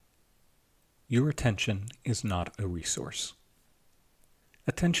Your attention is not a resource.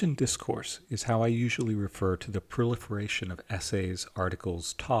 Attention discourse is how I usually refer to the proliferation of essays,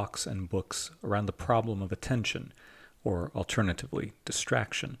 articles, talks, and books around the problem of attention, or alternatively,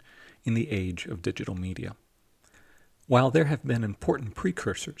 distraction, in the age of digital media. While there have been important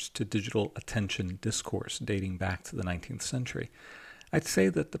precursors to digital attention discourse dating back to the 19th century, I'd say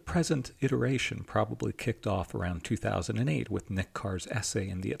that the present iteration probably kicked off around 2008 with Nick Carr's essay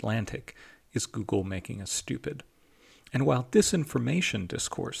in The Atlantic, Is Google Making Us Stupid? And while disinformation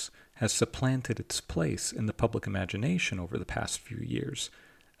discourse has supplanted its place in the public imagination over the past few years,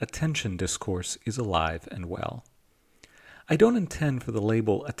 attention discourse is alive and well. I don't intend for the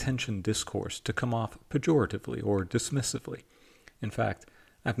label attention discourse to come off pejoratively or dismissively. In fact,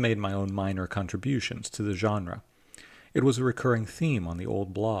 I've made my own minor contributions to the genre. It was a recurring theme on the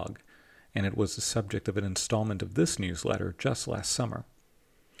old blog, and it was the subject of an installment of this newsletter just last summer.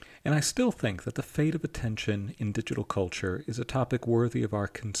 And I still think that the fate of attention in digital culture is a topic worthy of our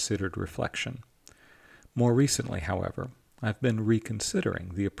considered reflection. More recently, however, I've been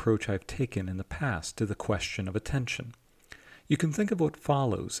reconsidering the approach I've taken in the past to the question of attention. You can think of what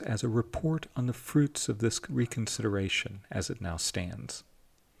follows as a report on the fruits of this reconsideration as it now stands.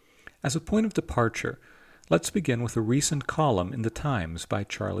 As a point of departure, let's begin with a recent column in The Times by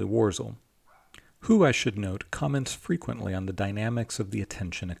Charlie Warzel, who, I should note, comments frequently on the dynamics of the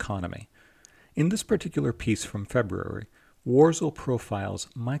attention economy. In this particular piece from February, Warzel profiles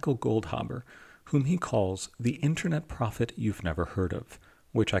Michael Goldhaber, whom he calls the internet prophet you've never heard of,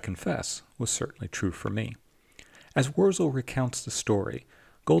 which I confess was certainly true for me. As Warzel recounts the story,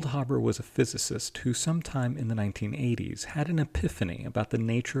 Goldhaber was a physicist who sometime in the 1980s had an epiphany about the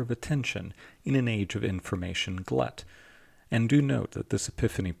nature of attention in an age of information glut. And do note that this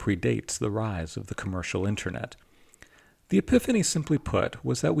epiphany predates the rise of the commercial internet. The epiphany, simply put,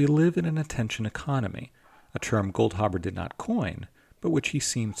 was that we live in an attention economy, a term Goldhaber did not coin, but which he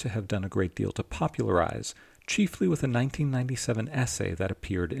seems to have done a great deal to popularize, chiefly with a 1997 essay that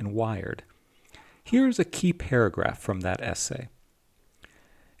appeared in Wired. Here is a key paragraph from that essay.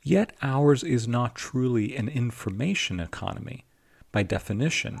 Yet ours is not truly an information economy. By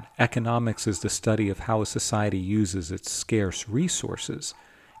definition, economics is the study of how a society uses its scarce resources,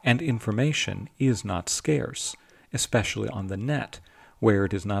 and information is not scarce, especially on the net, where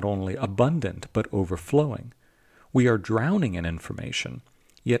it is not only abundant but overflowing. We are drowning in information,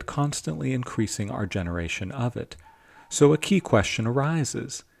 yet constantly increasing our generation of it. So a key question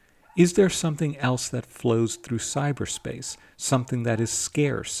arises. Is there something else that flows through cyberspace, something that is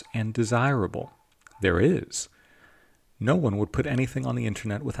scarce and desirable? There is. No one would put anything on the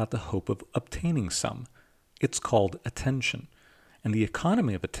internet without the hope of obtaining some. It's called attention. And the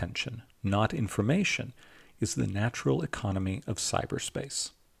economy of attention, not information, is the natural economy of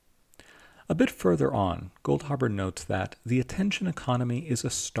cyberspace. A bit further on, Goldhaber notes that the attention economy is a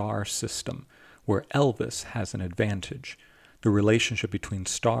star system, where Elvis has an advantage. The relationship between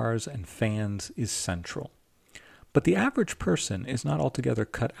stars and fans is central. But the average person is not altogether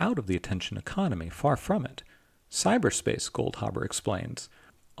cut out of the attention economy, far from it. Cyberspace, Goldhaber explains,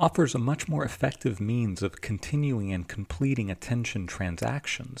 offers a much more effective means of continuing and completing attention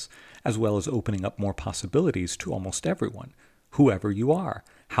transactions, as well as opening up more possibilities to almost everyone. Whoever you are,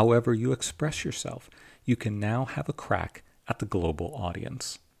 however you express yourself, you can now have a crack at the global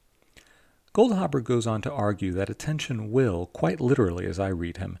audience. Goldhaber goes on to argue that attention will, quite literally as I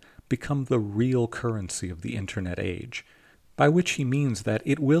read him, become the real currency of the internet age, by which he means that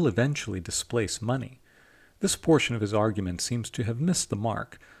it will eventually displace money. This portion of his argument seems to have missed the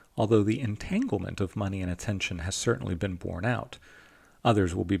mark, although the entanglement of money and attention has certainly been borne out.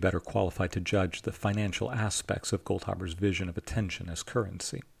 Others will be better qualified to judge the financial aspects of Goldhaber's vision of attention as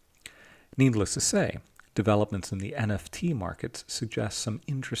currency. Needless to say, developments in the NFT markets suggest some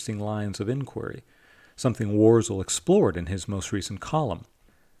interesting lines of inquiry, something Warzel explored in his most recent column.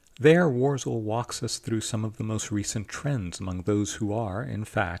 There, Warzel walks us through some of the most recent trends among those who are, in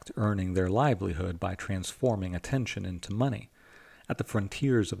fact, earning their livelihood by transforming attention into money. At the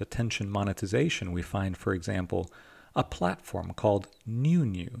frontiers of attention monetization, we find, for example, a platform called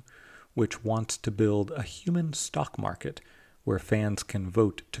NewNew, which wants to build a human stock market where fans can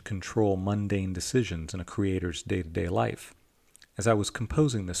vote to control mundane decisions in a creator's day-to-day life. As I was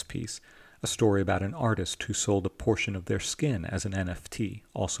composing this piece, a story about an artist who sold a portion of their skin as an NFT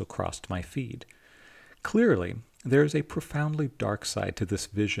also crossed my feed. Clearly, there is a profoundly dark side to this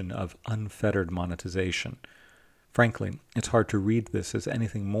vision of unfettered monetization. Frankly, it's hard to read this as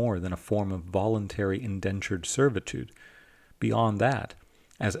anything more than a form of voluntary indentured servitude. Beyond that,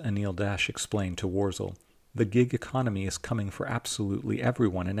 as Anil Dash explained to Warzel, the gig economy is coming for absolutely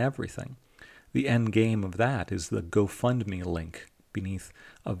everyone and everything. The end game of that is the GoFundMe link beneath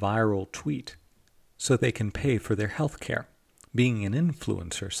a viral tweet so they can pay for their health care. Being an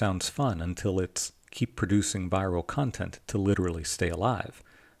influencer sounds fun until it's keep producing viral content to literally stay alive.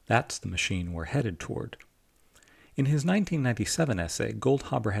 That's the machine we're headed toward. In his 1997 essay,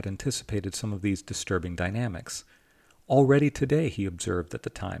 Goldhaber had anticipated some of these disturbing dynamics. Already today, he observed at the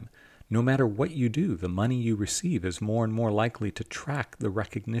time, no matter what you do, the money you receive is more and more likely to track the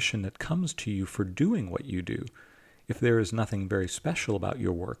recognition that comes to you for doing what you do. If there is nothing very special about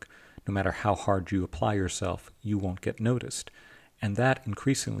your work, no matter how hard you apply yourself, you won't get noticed, and that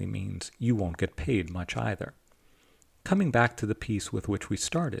increasingly means you won't get paid much either. Coming back to the piece with which we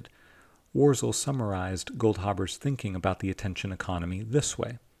started, Worzel summarized Goldhaber's thinking about the attention economy this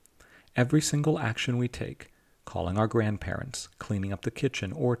way. Every single action we take, calling our grandparents, cleaning up the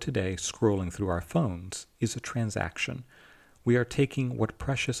kitchen, or today scrolling through our phones, is a transaction. We are taking what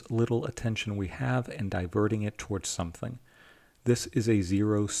precious little attention we have and diverting it towards something. This is a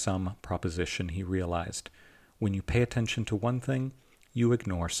zero-sum proposition, he realized. When you pay attention to one thing, you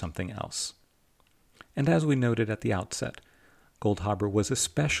ignore something else. And as we noted at the outset, Goldhaber was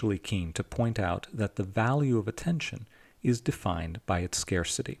especially keen to point out that the value of attention is defined by its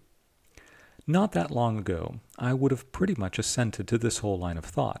scarcity. Not that long ago, I would have pretty much assented to this whole line of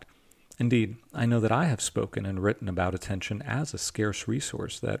thought. Indeed, I know that I have spoken and written about attention as a scarce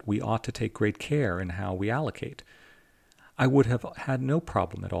resource that we ought to take great care in how we allocate. I would have had no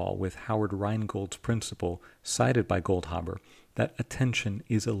problem at all with Howard Rheingold's principle cited by Goldhaber that attention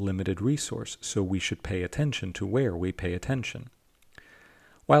is a limited resource, so we should pay attention to where we pay attention.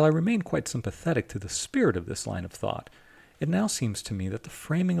 While I remain quite sympathetic to the spirit of this line of thought, it now seems to me that the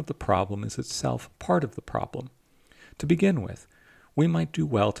framing of the problem is itself part of the problem. To begin with, we might do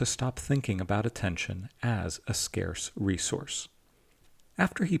well to stop thinking about attention as a scarce resource.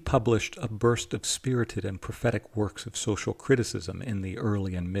 After he published a burst of spirited and prophetic works of social criticism in the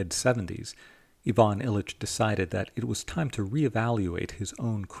early and mid-70s, Ivan Illich decided that it was time to reevaluate his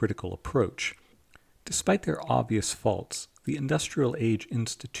own critical approach. Despite their obvious faults, the industrial age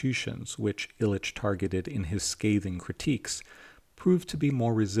institutions which Illich targeted in his scathing critiques proved to be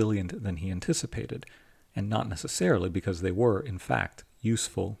more resilient than he anticipated, and not necessarily because they were, in fact,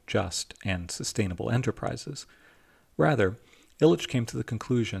 useful, just, and sustainable enterprises. Rather, Illich came to the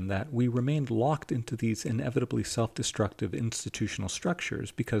conclusion that we remained locked into these inevitably self-destructive institutional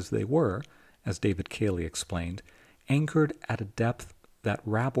structures because they were, as David Cayley explained, anchored at a depth that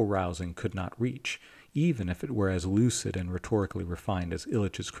rabble-rousing could not reach, even if it were as lucid and rhetorically refined as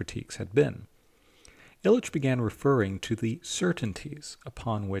Illich's critiques had been. Illich began referring to the certainties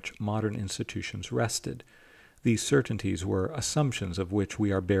upon which modern institutions rested. These certainties were assumptions of which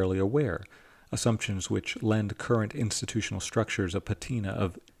we are barely aware, assumptions which lend current institutional structures a patina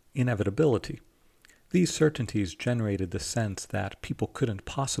of inevitability. These certainties generated the sense that people couldn't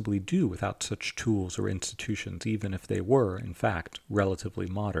possibly do without such tools or institutions, even if they were, in fact, relatively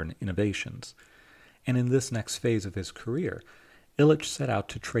modern innovations. And in this next phase of his career, Illich set out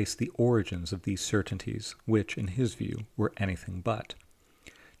to trace the origins of these certainties, which, in his view, were anything but.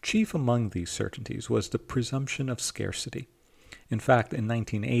 Chief among these certainties was the presumption of scarcity. In fact, in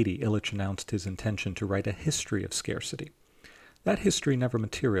 1980, Illich announced his intention to write a history of scarcity. That history never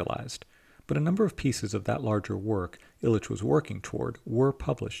materialized, but a number of pieces of that larger work Illich was working toward were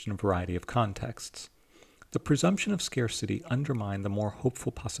published in a variety of contexts. The presumption of scarcity undermined the more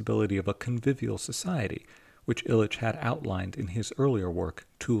hopeful possibility of a convivial society, which Illich had outlined in his earlier work,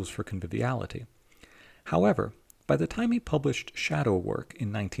 Tools for Conviviality. However, by the time he published Shadow Work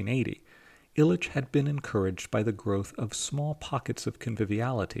in 1980, Illich had been encouraged by the growth of small pockets of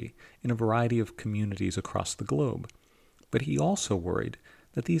conviviality in a variety of communities across the globe. But he also worried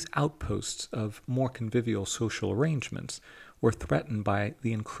that these outposts of more convivial social arrangements were threatened by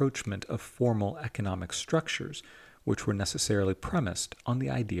the encroachment of formal economic structures, which were necessarily premised on the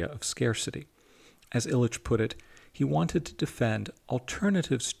idea of scarcity. As Illich put it, he wanted to defend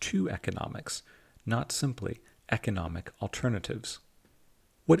alternatives to economics, not simply economic alternatives.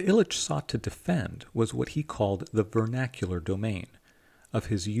 What Illich sought to defend was what he called the vernacular domain. Of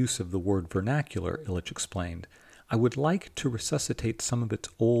his use of the word vernacular, Illich explained, "I would like to resuscitate some of its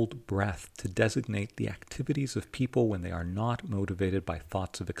old breath to designate the activities of people when they are not motivated by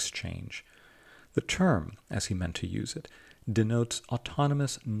thoughts of exchange." The term, as he meant to use it, denotes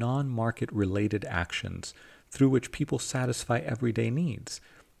autonomous, non-market-related actions through which people satisfy everyday needs,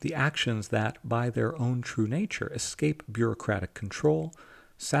 the actions that, by their own true nature, escape bureaucratic control,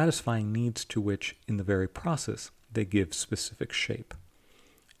 satisfying needs to which, in the very process, they give specific shape.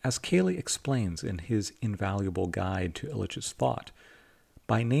 As Cayley explains in his invaluable guide to Illich's thought,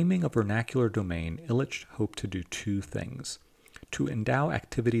 By naming a vernacular domain, Illich hoped to do two things: to endow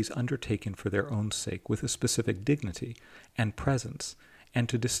activities undertaken for their own sake with a specific dignity and presence, and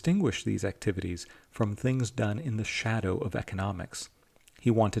to distinguish these activities from things done in the shadow of economics.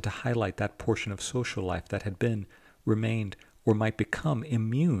 He wanted to highlight that portion of social life that had been, remained, or might become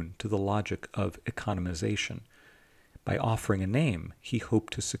immune to the logic of economization. By offering a name, he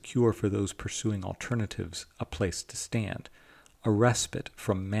hoped to secure for those pursuing alternatives a place to stand, a respite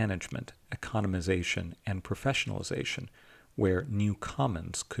from management, economization, and professionalization, where new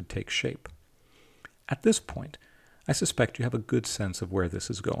commons could take shape. At this point, I suspect you have a good sense of where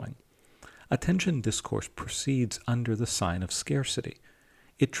this is going. Attention discourse proceeds under the sign of scarcity.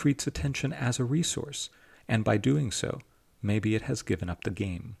 It treats attention as a resource, and by doing so, maybe it has given up the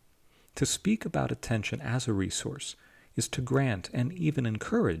game. To speak about attention as a resource is to grant and even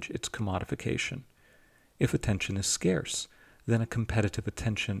encourage its commodification. If attention is scarce, then a competitive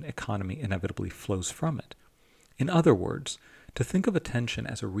attention economy inevitably flows from it. In other words, to think of attention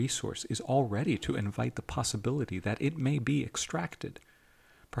as a resource is already to invite the possibility that it may be extracted.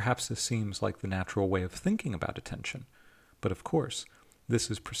 Perhaps this seems like the natural way of thinking about attention, but of course, this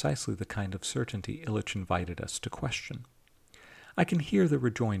is precisely the kind of certainty Illich invited us to question. I can hear the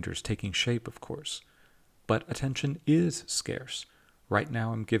rejoinders taking shape, of course, but attention is scarce. Right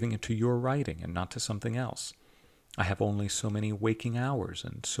now I'm giving it to your writing and not to something else. I have only so many waking hours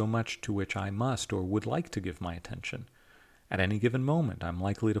and so much to which I must or would like to give my attention. At any given moment, I'm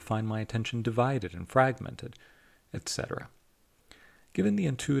likely to find my attention divided and fragmented, etc. Given the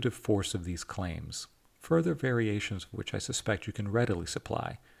intuitive force of these claims, further variations of which I suspect you can readily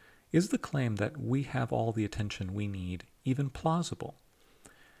supply, is the claim that we have all the attention we need even plausible?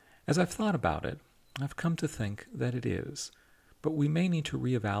 As I've thought about it, I've come to think that it is, but we may need to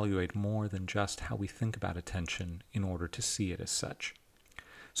reevaluate more than just how we think about attention in order to see it as such.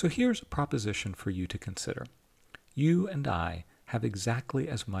 So here's a proposition for you to consider. You and I have exactly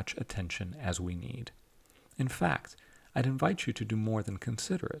as much attention as we need. In fact, I'd invite you to do more than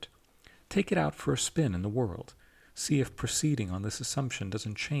consider it. Take it out for a spin in the world. See if proceeding on this assumption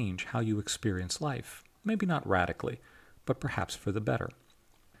doesn't change how you experience life. Maybe not radically, but perhaps for the better.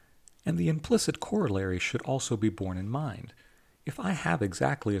 And the implicit corollary should also be borne in mind. If I have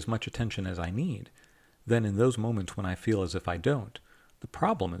exactly as much attention as I need, then in those moments when I feel as if I don't, the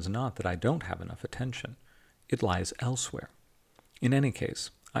problem is not that I don't have enough attention. It lies elsewhere. In any case,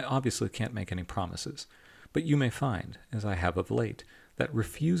 I obviously can't make any promises, but you may find, as I have of late, that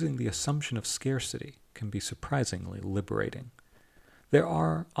refusing the assumption of scarcity can be surprisingly liberating. There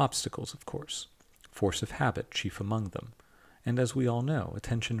are obstacles, of course, force of habit chief among them, and as we all know,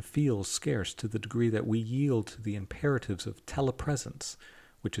 attention feels scarce to the degree that we yield to the imperatives of telepresence,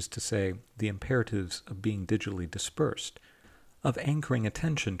 which is to say, the imperatives of being digitally dispersed, of anchoring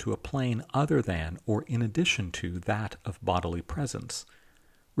attention to a plane other than or in addition to that of bodily presence.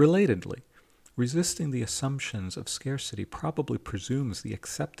 Relatedly, resisting the assumptions of scarcity probably presumes the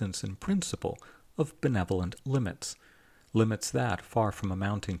acceptance in principle of benevolent limits, limits that, far from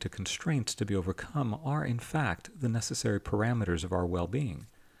amounting to constraints to be overcome, are in fact the necessary parameters of our well-being.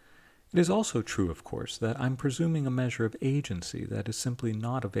 It is also true, of course, that I'm presuming a measure of agency that is simply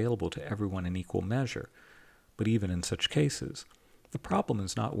not available to everyone in equal measure, but even in such cases, the problem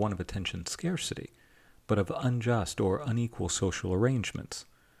is not one of attention scarcity, but of unjust or unequal social arrangements.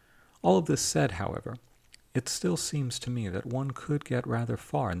 All of this said, however, it still seems to me that one could get rather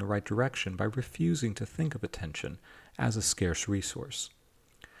far in the right direction by refusing to think of attention as a scarce resource.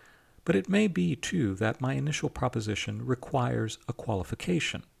 But it may be, too, that my initial proposition requires a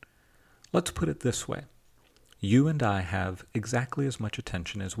qualification. Let's put it this way. You and I have exactly as much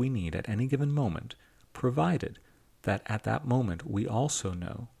attention as we need at any given moment, provided that at that moment we also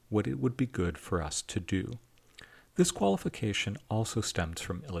know what it would be good for us to do. This qualification also stems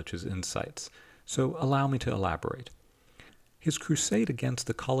from Illich's insights, so allow me to elaborate. His crusade against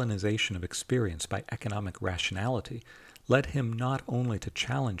the colonization of experience by economic rationality led him not only to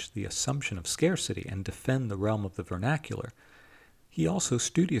challenge the assumption of scarcity and defend the realm of the vernacular, he also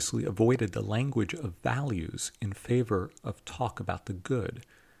studiously avoided the language of values in favor of talk about the good.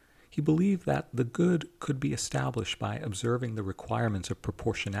 He believed that the good could be established by observing the requirements of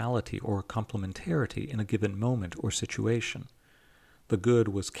proportionality or complementarity in a given moment or situation. The good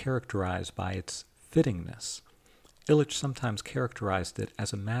was characterized by its fittingness. Illich sometimes characterized it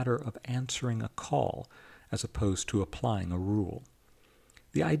as a matter of answering a call as opposed to applying a rule.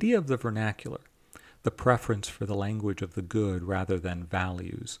 The idea of the vernacular, the preference for the language of the good rather than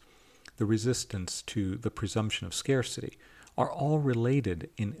values, the resistance to the presumption of scarcity, are all related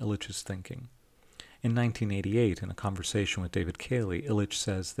in Illich's thinking. In 1988, in a conversation with David Cayley, Illich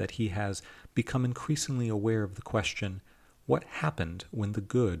says that he has become increasingly aware of the question, what happened when the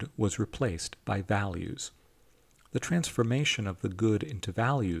good was replaced by values? The transformation of the good into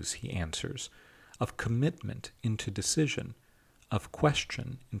values, he answers, of commitment into decision, of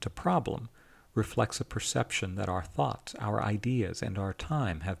question into problem, reflects a perception that our thoughts, our ideas, and our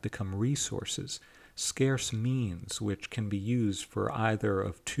time have become resources, scarce means which can be used for either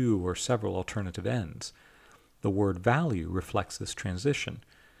of two or several alternative ends. The word value reflects this transition,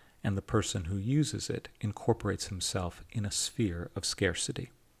 and the person who uses it incorporates himself in a sphere of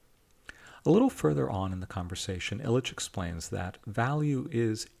scarcity. A little further on in the conversation, Illich explains that value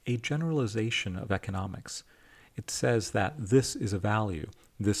is a generalization of economics. It says that this is a value,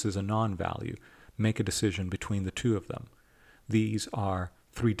 this is a non-value. Make a decision between the two of them. These are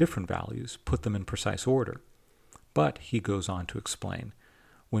three different values. Put them in precise order. But, he goes on to explain,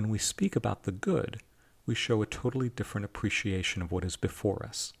 when we speak about the good, we show a totally different appreciation of what is before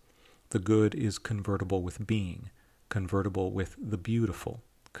us. The good is convertible with being, convertible with the beautiful,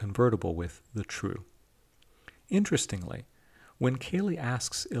 convertible with the true. Interestingly, when Cayley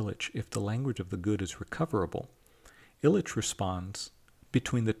asks Illich if the language of the good is recoverable, Illich responds,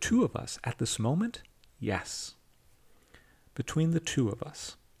 between the two of us at this moment, yes. Between the two of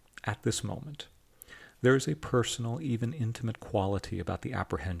us at this moment, there is a personal, even intimate quality about the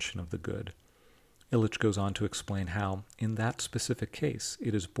apprehension of the good. Illich goes on to explain how, in that specific case,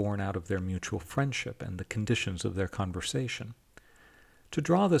 it is born out of their mutual friendship and the conditions of their conversation. To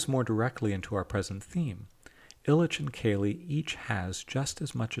draw this more directly into our present theme, Illich and Cayley each has just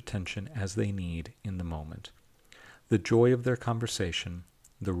as much attention as they need in the moment. The joy of their conversation,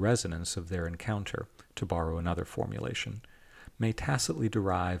 the resonance of their encounter, to borrow another formulation, may tacitly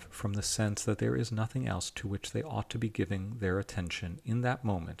derive from the sense that there is nothing else to which they ought to be giving their attention in that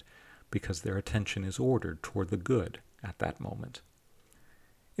moment, because their attention is ordered toward the good at that moment.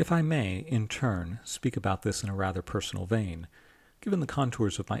 If I may, in turn, speak about this in a rather personal vein, given the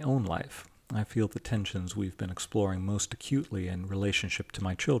contours of my own life, I feel the tensions we've been exploring most acutely in relationship to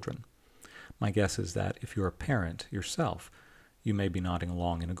my children. My guess is that if you're a parent yourself, you may be nodding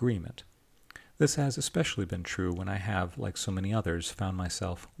along in agreement. This has especially been true when I have, like so many others, found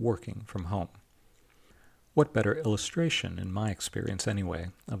myself working from home. What better illustration, in my experience anyway,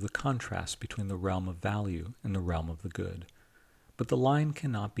 of the contrast between the realm of value and the realm of the good? But the line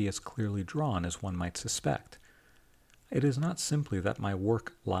cannot be as clearly drawn as one might suspect. It is not simply that my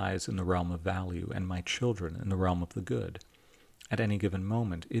work lies in the realm of value and my children in the realm of the good. At any given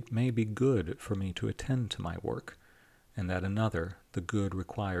moment, it may be good for me to attend to my work, and at another, the good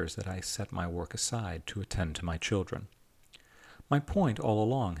requires that I set my work aside to attend to my children. My point all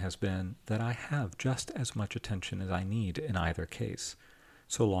along has been that I have just as much attention as I need in either case,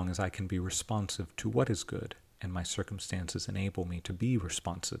 so long as I can be responsive to what is good, and my circumstances enable me to be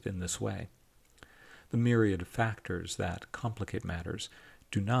responsive in this way. The myriad factors that complicate matters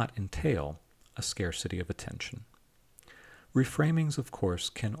do not entail a scarcity of attention. Reframings, of course,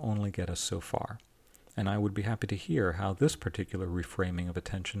 can only get us so far, and I would be happy to hear how this particular reframing of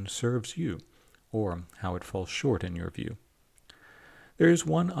attention serves you, or how it falls short in your view. There is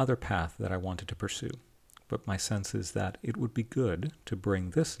one other path that I wanted to pursue, but my sense is that it would be good to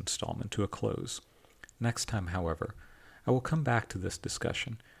bring this installment to a close. Next time, however, I will come back to this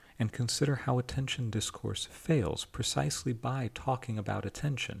discussion and consider how attention discourse fails precisely by talking about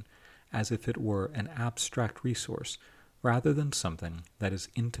attention as if it were an abstract resource rather than something that is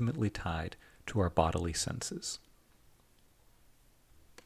intimately tied to our bodily senses.